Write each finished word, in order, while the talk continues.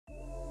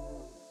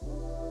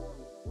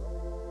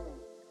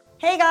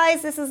Hey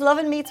guys, this is Love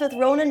and Meets with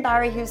Ronan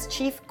Barry, who's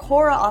Chief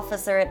CORA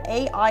Officer at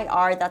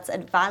AIR, that's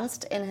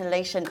Advanced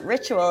Inhalation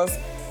Rituals.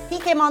 He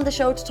came on the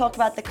show to talk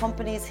about the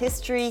company's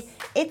history,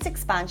 its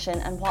expansion,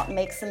 and what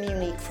makes them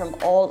unique from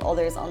all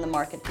others on the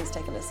market. Please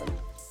take a listen.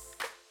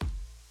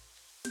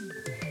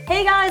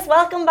 Hey guys,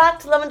 welcome back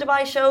to Love and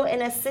Dubai show.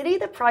 In a city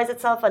that prides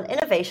itself on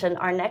innovation,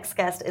 our next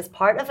guest is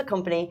part of a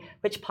company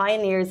which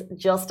pioneers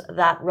just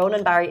that.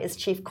 Ronan Barry is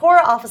Chief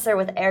CORA Officer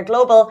with AIR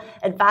Global,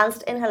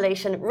 Advanced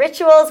Inhalation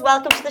Rituals.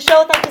 Welcome to the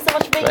show. Thank you so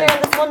much for being here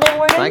on this Monday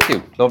morning. Thank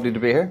you. Lovely to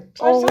be here.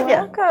 Welcome.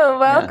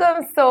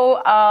 Yeah. So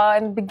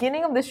in the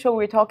beginning of the show,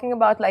 we were talking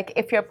about like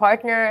if your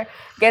partner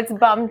gets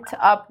bumped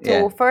up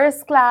to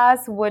first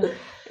class, would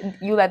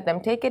you let them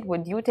take it?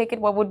 Would you take it?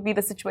 What would be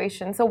the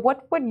situation? So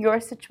what would your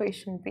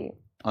situation be?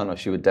 Oh no,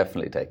 she would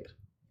definitely take it.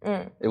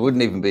 It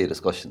wouldn't even be a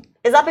discussion.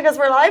 Is that because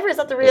we're live or is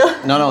that the real?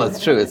 No, it's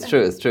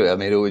true. I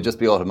mean, it would just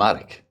be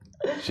automatic.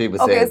 She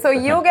would say. Okay, so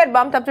you get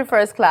bumped up to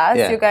first class.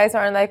 Yeah. You guys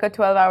are on like a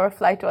 12-hour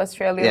flight to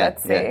Australia,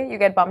 let's say. You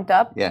get bumped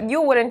up. Yeah.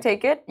 You wouldn't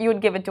take it. You would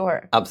give it to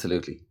her.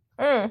 Absolutely.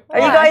 Are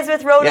you guys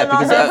with Ronan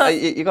on this? Yeah,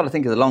 because you got to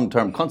think of the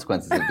long-term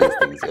consequences of these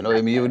things. You know,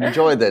 I mean, you would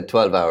enjoy the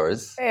 12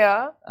 hours.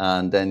 Yeah.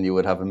 And then you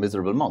would have a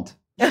miserable month.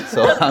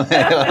 So, I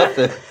mean, you'll have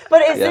to,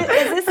 But is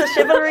this a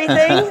chivalry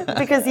thing?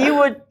 Because you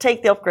would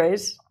take the upgrade.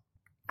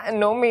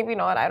 No, maybe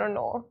not. I don't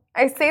know.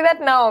 I say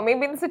that now.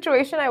 Maybe in the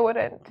situation I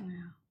wouldn't.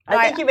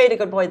 I think you made a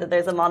good point that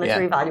there's a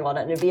monetary value on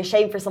it, and it'd be a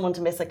shame for someone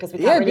to miss it because we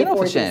can't really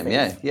afford a shame.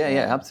 these things.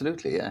 Yeah,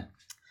 absolutely, yeah.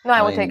 No,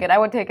 I would take it. I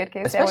would take it,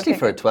 Casey. Especially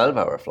for a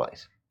 12-hour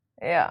flight.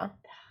 Yeah.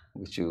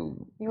 Which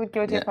you would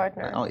give it to your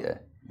partner. Oh, yeah.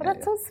 But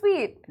that's so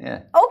sweet.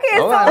 Yeah. Okay,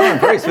 so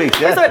very sweet.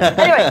 Yeah.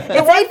 Anyway,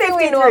 it's one thing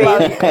we know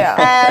about you.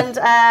 Yeah. And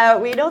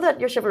we know that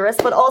you're chivalrous,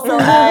 but also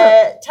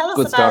tell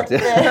us about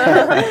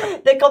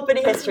the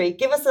company history.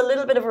 Give us a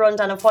little bit of a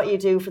rundown of what you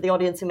do for the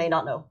audience who may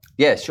not know.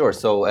 Yeah, sure.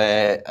 So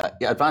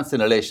Advanced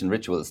Inhalation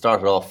Rituals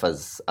started off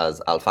as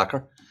Al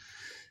Fakr,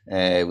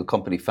 a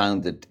company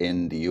founded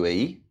in the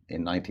UAE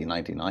in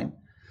 1999.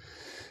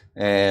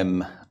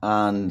 And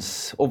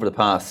over the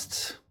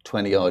past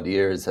 20 odd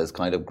years has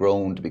kind of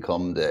grown to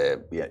become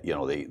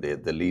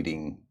the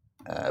leading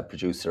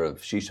producer of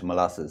shisha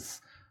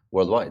molasses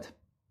worldwide.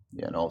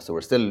 So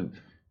we're still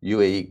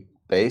UAE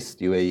based,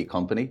 UAE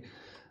company,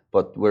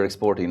 but we're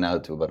exporting now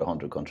to about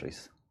 100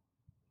 countries.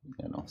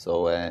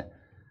 So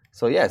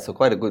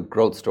quite a good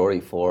growth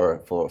story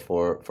for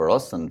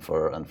us and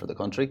for the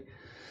country.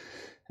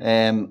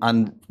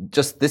 And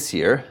just this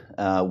year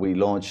we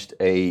launched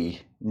a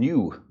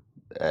new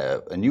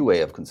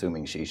way of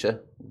consuming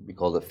shisha. We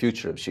call the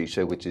future of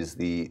shisha, which is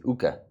the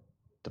hookah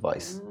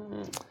device.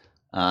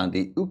 And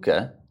the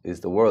hookah is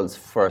the world's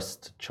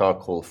first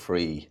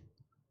charcoal-free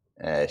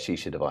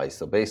shisha device.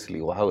 So basically,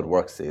 how it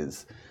works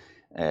is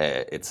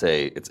it's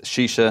a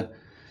shisha.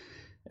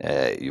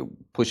 You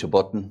push a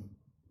button,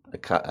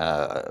 it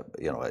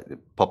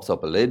pops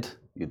up a lid.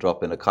 You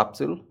drop in a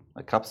capsule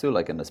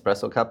like an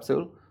espresso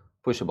capsule.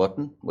 Push a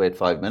button, wait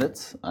 5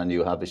 minutes, and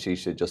you have a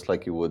shisha just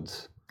like you would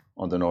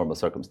under normal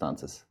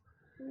circumstances.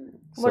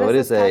 So it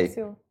is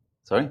capsule?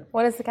 Sorry?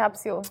 What is the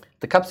capsule?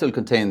 The capsule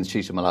contains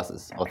shisha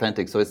molasses,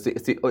 authentic. So it's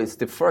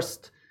the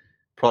first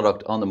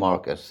product on the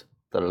market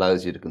that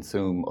allows you to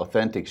consume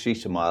authentic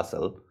shisha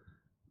molasses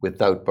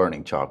without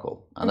burning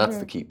charcoal, and that's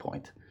the key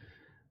point.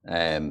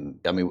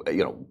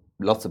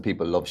 Lots of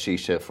people love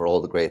shisha for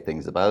all the great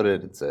things about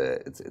it. It's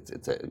a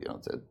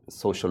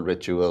social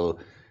ritual.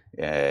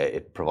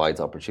 It provides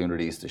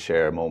opportunities to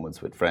share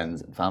moments with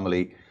friends and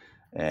family.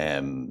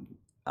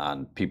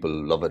 And people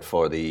love it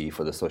for the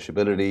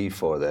sociability,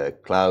 for the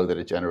cloud that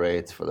it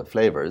generates, for the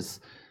flavors.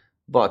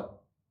 But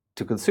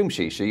to consume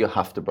shisha, you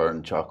have to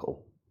burn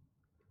charcoal.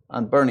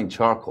 And burning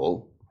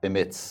charcoal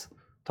emits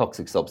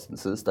toxic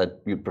substances that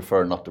you'd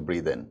prefer not to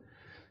breathe in.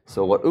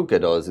 So what hookah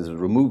does is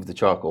remove the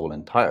charcoal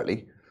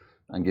entirely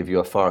and give you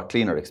a far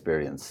cleaner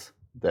experience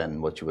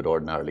than what you would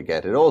ordinarily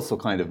get. It also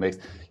kind of makes,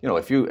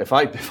 if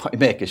I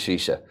make a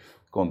shisha,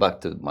 going back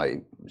to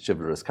my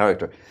chivalrous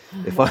character,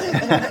 if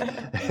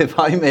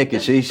I make a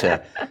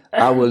shisha,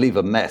 I will leave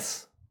a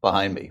mess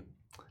behind me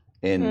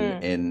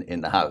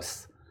in the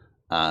house,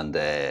 and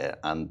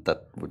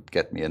that would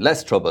get me in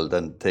less trouble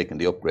than taking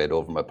the upgrade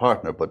over my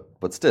partner.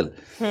 But still,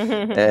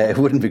 it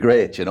wouldn't be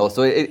great,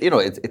 So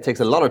it takes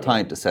a lot of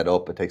time to set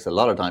up. It takes a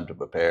lot of time to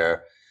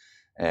prepare.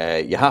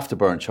 You have to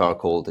burn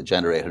charcoal to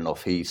generate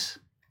enough heat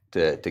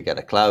to get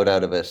a cloud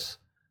out of it,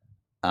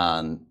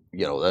 and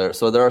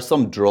there are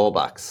some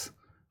drawbacks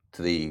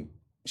to the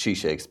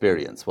shisha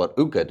experience. What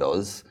hookah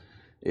does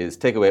is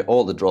take away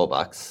all the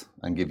drawbacks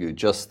and give you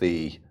just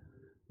the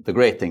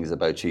great things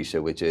about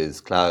shisha, which is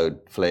cloud,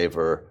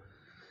 flavor,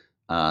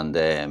 and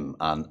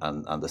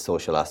the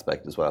social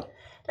aspect as well.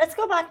 Let's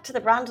go back to the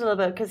brand a little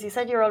bit, because you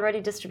said you are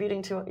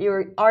distributing to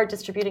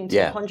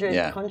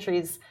 100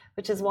 countries,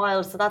 which is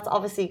wild. So that's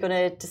obviously going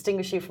to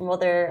distinguish you from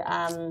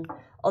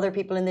other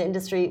people in the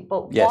industry.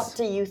 But what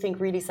do you think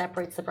really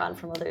separates the brand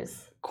from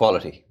others?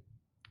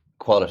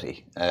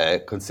 Quality,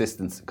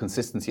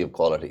 consistency of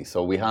quality.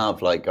 So we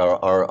have like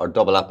our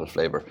double apple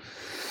flavor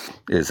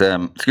is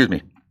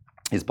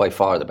is by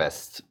far the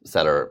best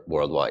seller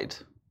worldwide,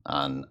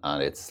 and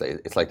it's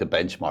like the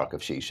benchmark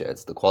of shisha.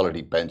 It's the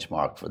quality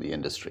benchmark for the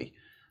industry,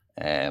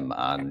 and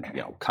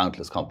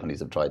countless companies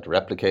have tried to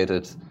replicate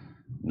it.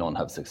 None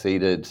have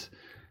succeeded.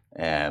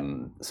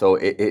 So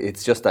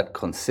it's just that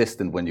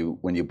consistent. When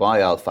you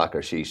buy Al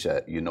Fakr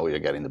shisha, you know you're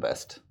getting the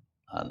best,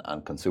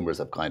 and consumers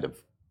have kind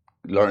of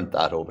learned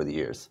that over the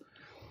years.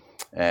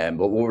 But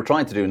what we're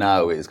trying to do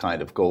now is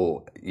kind of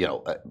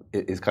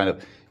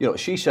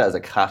shisha as a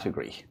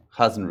category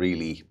hasn't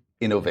really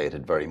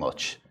innovated very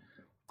much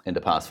in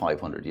the past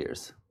 500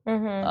 years.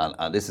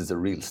 And this is a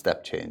real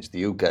step change.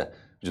 The hookah,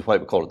 which is why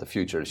we call it the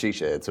future of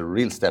shisha, it's a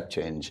real step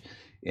change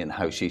in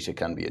how shisha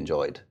can be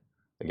enjoyed.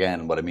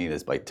 Again, what I mean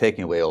is by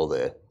taking away all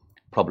the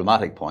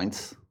problematic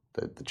points,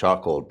 the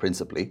charcoal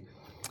principally,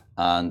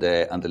 and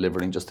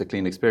delivering just a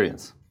clean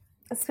experience.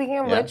 Speaking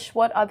of which,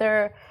 what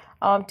other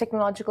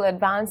technological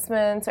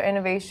advancements or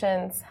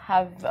innovations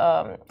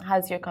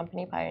has your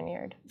company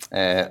pioneered?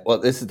 Well,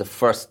 this is the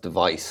first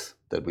device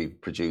that we've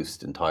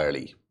produced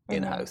entirely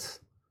in-house.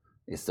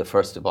 It's the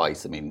first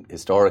device. I mean,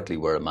 historically,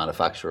 we're a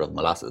manufacturer of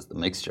molasses, the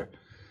mixture,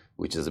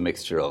 which is a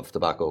mixture of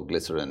tobacco,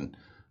 glycerin,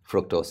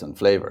 fructose, and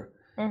flavor.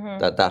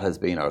 That has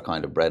been our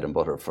kind of bread and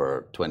butter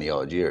for 20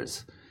 odd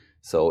years.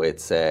 So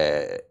it's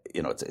a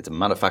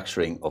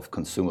manufacturing of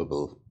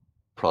consumable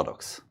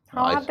products.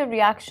 How have the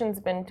reactions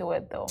been to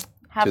it, though?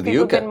 Have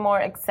people been more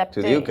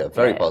accepting? To the hookah,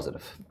 very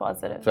positive.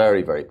 Positive.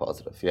 Very, very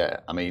positive. Yeah.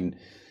 I mean,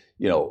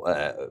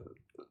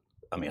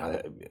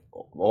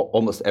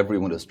 almost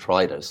everyone who has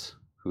tried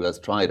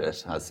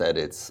it has said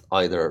it's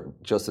either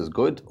just as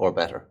good or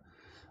better,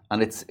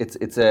 and it's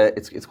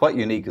quite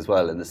unique as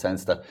well in the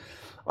sense that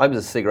I was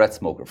a cigarette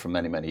smoker for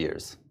many, many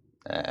years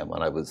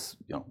when I was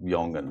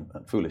young and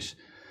foolish.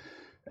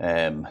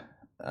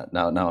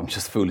 Now I'm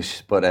just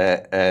foolish, but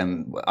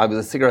I was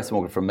a cigarette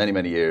smoker for many,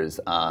 many years,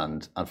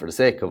 and for the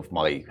sake of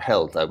my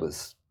health, I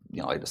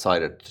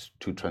decided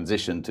to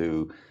transition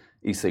to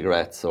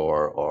e-cigarettes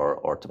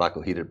or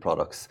tobacco heated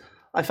products.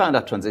 I found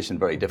that transition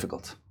very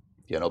difficult,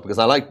 because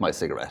I liked my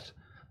cigarette,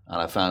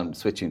 and I found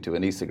switching to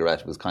an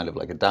e-cigarette was kind of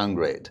like a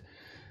downgrade.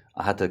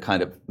 I had to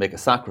kind of make a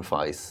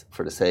sacrifice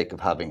for the sake of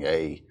having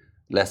a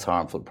less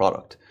harmful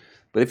product.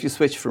 But if you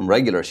switch from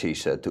regular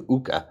shisha to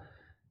hookah,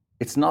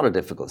 it's not a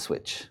difficult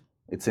switch.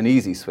 It's an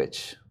easy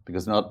switch,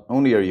 because not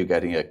only are you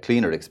getting a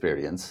cleaner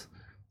experience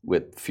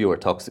with fewer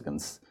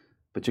toxicants,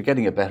 but you're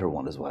getting a better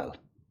one as well.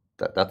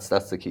 That's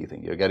the key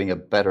thing. The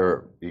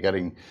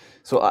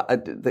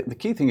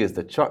key thing is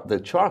the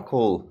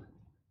charcoal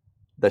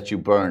that you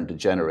burn to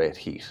generate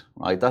heat,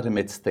 right? That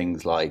emits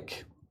things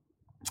like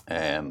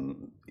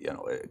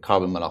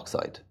carbon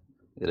monoxide.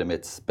 It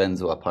emits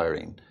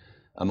benzoapyrene,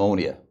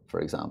 ammonia, for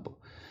example.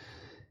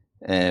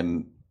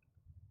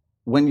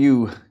 When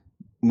you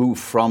move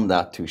from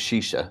that to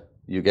shisha,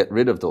 you get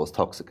rid of those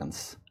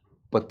toxicants,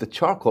 but the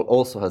charcoal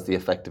also has the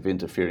effect of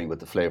interfering with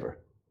the flavor.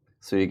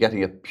 So you're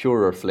getting a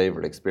purer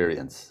flavored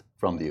experience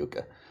from the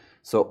hookah.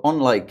 So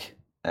unlike,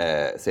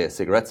 say, a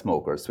cigarette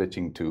smoker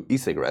switching to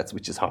e-cigarettes,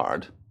 which is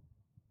hard,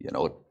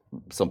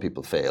 some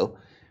people fail,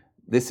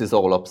 this is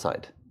all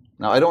upside.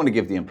 Now, I don't want to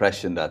give the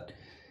impression that,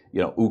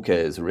 hookah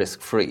is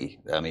risk-free.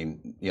 I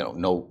mean,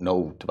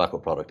 no tobacco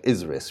product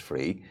is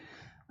risk-free.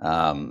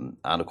 And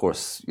of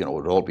course, it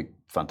would all be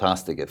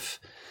fantastic if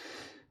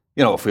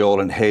we all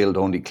inhaled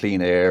only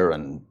clean air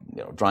and,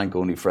 drank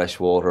only fresh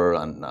water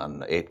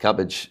and ate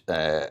cabbage,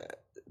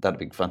 that'd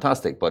be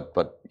fantastic.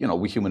 But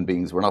we human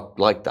beings, we're not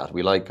like that.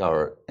 We like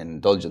our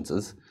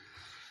indulgences.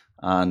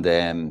 And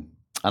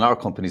our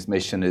company's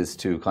mission is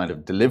to kind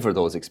of deliver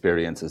those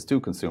experiences to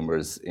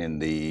consumers in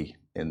the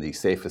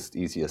safest,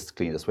 easiest,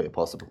 cleanest way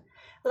possible.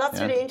 Well,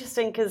 that's really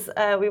interesting, because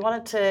we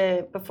wanted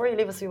to, before you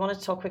leave us, we wanted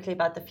to talk quickly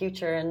about the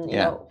future and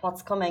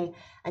what's coming.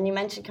 And you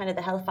mentioned kind of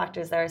the health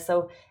factors there.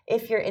 So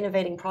if you're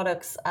innovating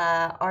products,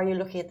 are you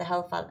looking at the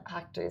health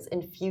factors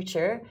in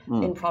future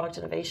in product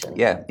innovation?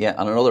 Yeah.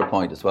 And another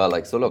point as well.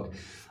 Look,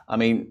 I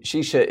mean,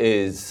 shisha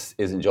is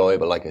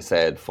enjoyable, like I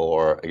said,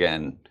 for,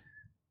 again,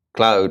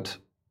 cloud,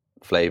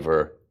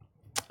 flavor,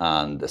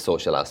 and the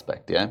social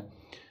aspect. Yeah.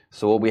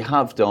 So what we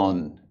have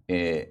done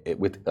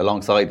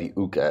alongside the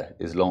hookah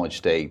is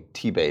launched a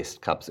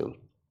tea-based capsule.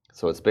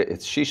 So it's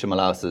shisha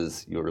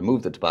molasses. You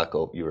remove the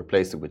tobacco, you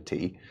replace it with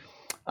tea,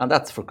 and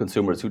that's for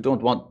consumers who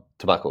don't want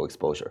tobacco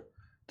exposure,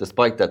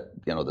 despite that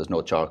there's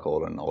no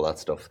charcoal and all that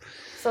stuff.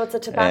 So it's a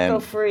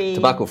tobacco-free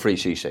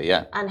shisha,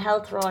 yeah, and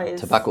health-wise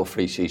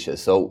tobacco-free shisha.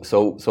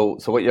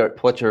 So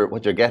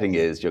what you're getting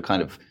is you're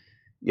kind of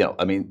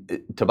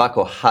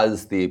tobacco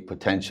has the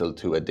potential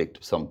to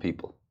addict some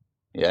people.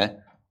 Yeah,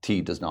 tea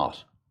does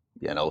not.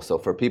 So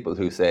for people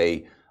who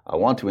say, I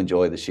want to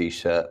enjoy the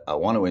shisha, I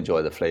want to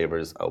enjoy the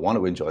flavors, I want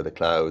to enjoy the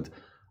cloud,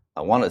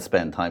 I want to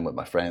spend time with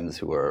my friends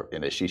who are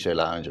in a shisha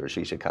lounge or a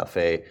shisha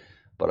cafe,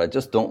 but I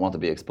just don't want to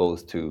be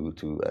exposed to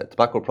a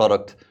tobacco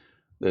product,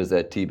 there's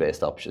a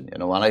tea-based option.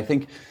 And I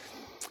think,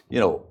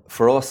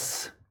 for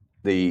us,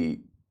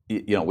 we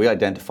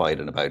identified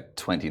in about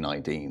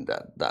 2019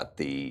 that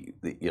the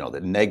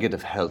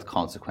negative health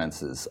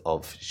consequences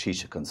of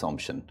shisha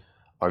consumption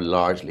are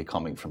largely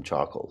coming from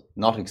charcoal,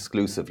 not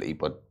exclusively,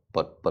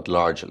 but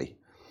largely.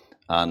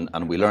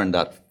 And we learned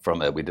that from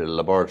we did a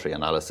laboratory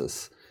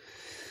analysis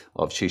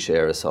of shisha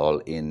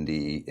aerosol in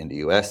the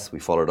US. We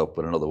followed up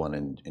with another one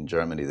in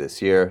Germany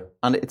this year,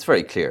 and it's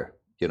very clear.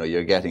 You know,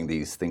 you're getting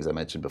these things I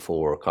mentioned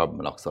before: carbon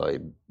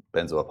monoxide,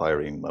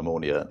 benzopyrene,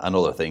 ammonia, and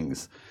other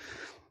things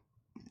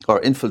are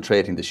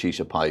infiltrating the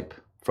shisha pipe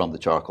from the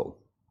charcoal.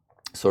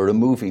 So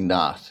removing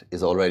that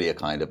is already a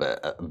kind of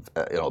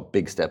a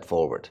big step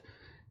forward.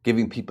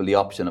 Giving people the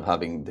option of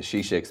having the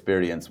shisha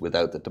experience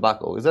without the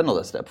tobacco is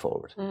another step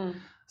forward.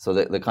 So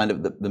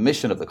the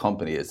mission of the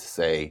company is to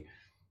say,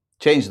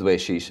 change the way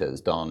shisha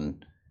is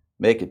done,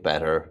 make it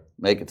better,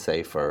 make it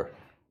safer,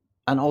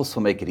 and also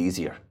make it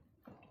easier.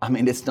 I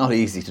mean, it's not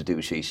easy to do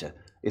shisha.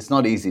 It's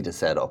not easy to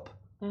set up,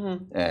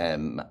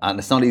 and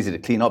it's not easy to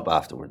clean up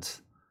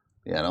afterwards.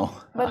 You know.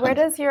 But where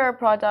does your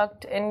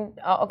product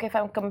if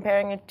I'm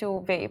comparing it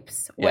to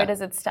vapes, where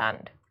does it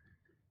stand?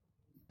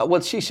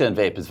 Well, shisha and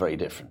vape is very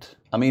different.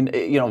 I mean,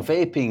 you know,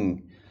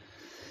 vaping.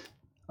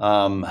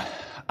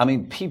 I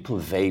mean, people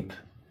vape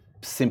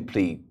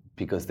simply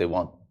because they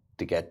want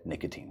to get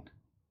nicotine.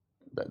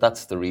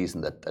 That's the reason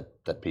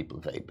that people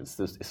vape.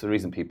 It's the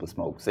reason people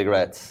smoke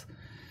cigarettes.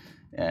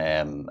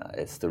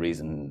 It's the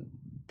reason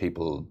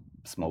people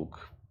smoke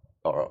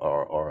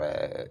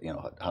or you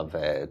know, have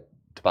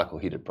tobacco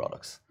heated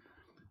products,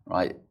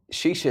 right?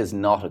 Shisha is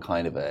not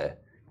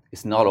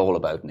it's not all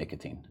about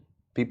nicotine.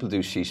 People do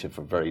shisha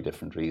for very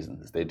different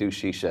reasons. They do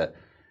shisha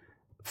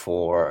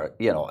for,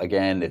 you know,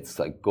 again, it's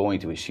like going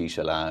to a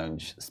shisha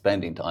lounge,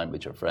 spending time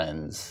with your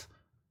friends,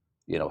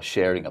 you know,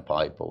 sharing a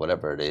pipe or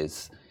whatever it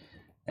is.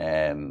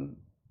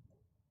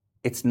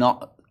 It's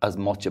not as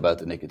much about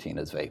the nicotine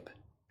as vape.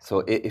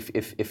 So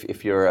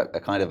if you're a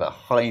kind of a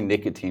high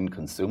nicotine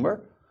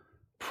consumer,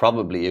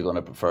 probably you're going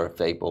to prefer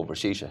vape over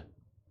shisha.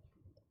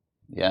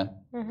 Yeah.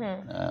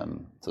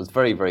 So it's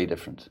very, very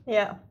different.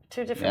 Yeah,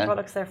 two different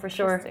products there for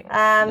sure.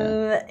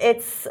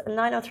 It's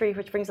 9:03,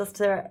 which brings us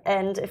to the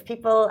end. If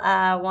people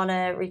want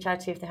to reach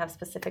out to you if they have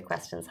specific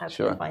questions, how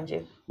can they find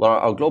you? Well,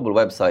 our global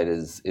website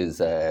is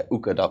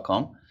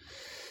uka.com.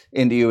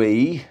 In the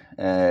UAE,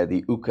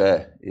 the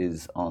Uka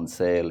is on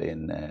sale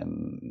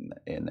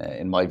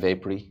in My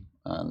Vapory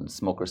and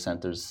smoker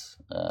centres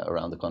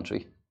around the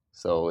country.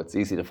 So it's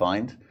easy to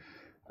find.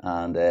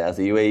 And as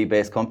a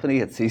UAE-based company,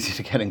 it's easy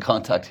to get in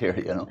contact here,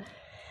 you know.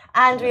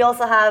 And we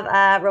also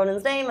have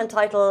Ronan's name and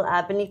title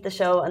beneath the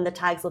show, and the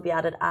tags will be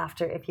added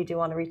after if you do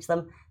want to reach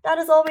them. That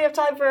is all we have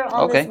time for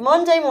on this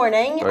Monday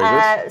morning.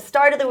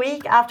 Start of the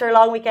week after a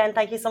long weekend.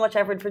 Thank you so much,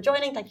 everyone, for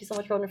joining. Thank you so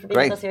much, Ronan, for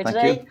being with us here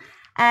today.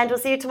 And we'll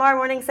see you tomorrow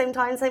morning, same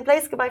time, same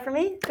place. Goodbye from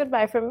me.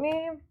 Goodbye from me.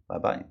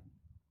 Bye-bye.